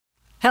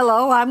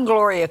Hello, I'm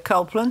Gloria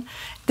Copeland.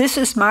 This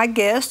is my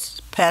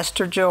guest,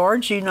 Pastor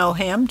George. You know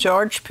him,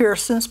 George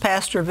Pearsons,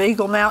 pastor of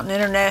Eagle Mountain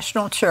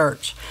International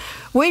Church.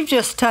 We've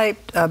just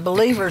taped a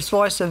Believer's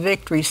Voice of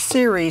Victory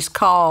series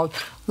called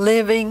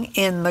Living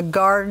in the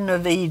Garden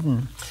of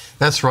Eden.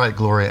 That's right,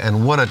 Gloria,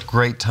 and what a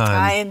great time.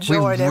 I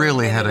enjoyed it. We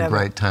really had a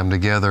great time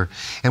together.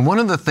 And one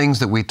of the things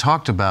that we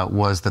talked about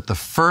was that the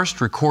first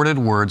recorded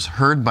words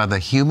heard by the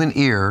human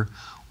ear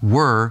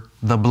were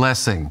the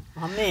blessing.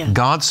 Amen.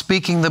 God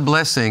speaking the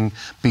blessing,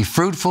 be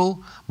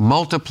fruitful,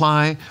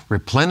 multiply,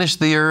 replenish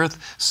the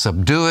earth,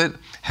 subdue it,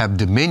 have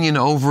dominion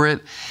over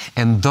it.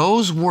 And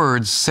those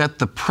words set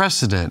the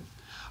precedent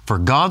for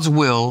God's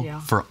will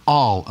for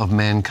all of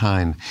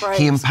mankind. Praise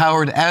He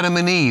empowered Adam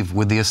and Eve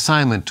with the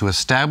assignment to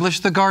establish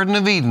the Garden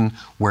of Eden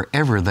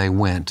wherever they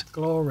went.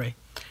 Glory.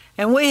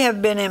 And we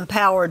have been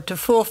empowered to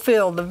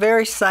fulfill the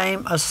very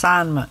same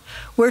assignment.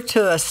 We're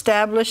to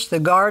establish the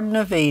Garden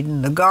of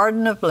Eden, the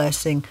Garden of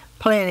Blessing,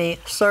 plenty,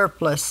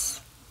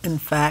 surplus, in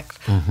fact,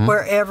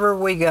 wherever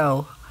we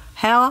go.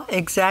 How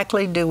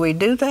exactly do we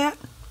do that?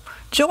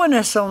 Join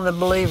us on the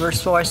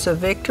Believer's Voice of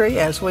Victory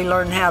as we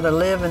learn how to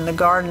live in the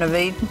Garden of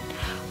Eden.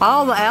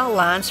 All the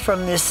outlines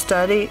from this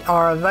study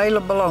are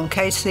available on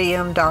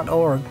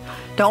kcm.org.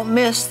 Don't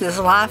miss this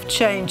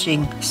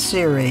life-changing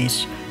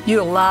series.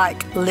 You'll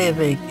like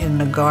living in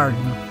the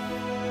garden.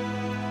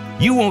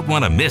 You won't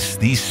want to miss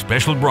these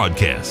special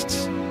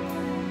broadcasts.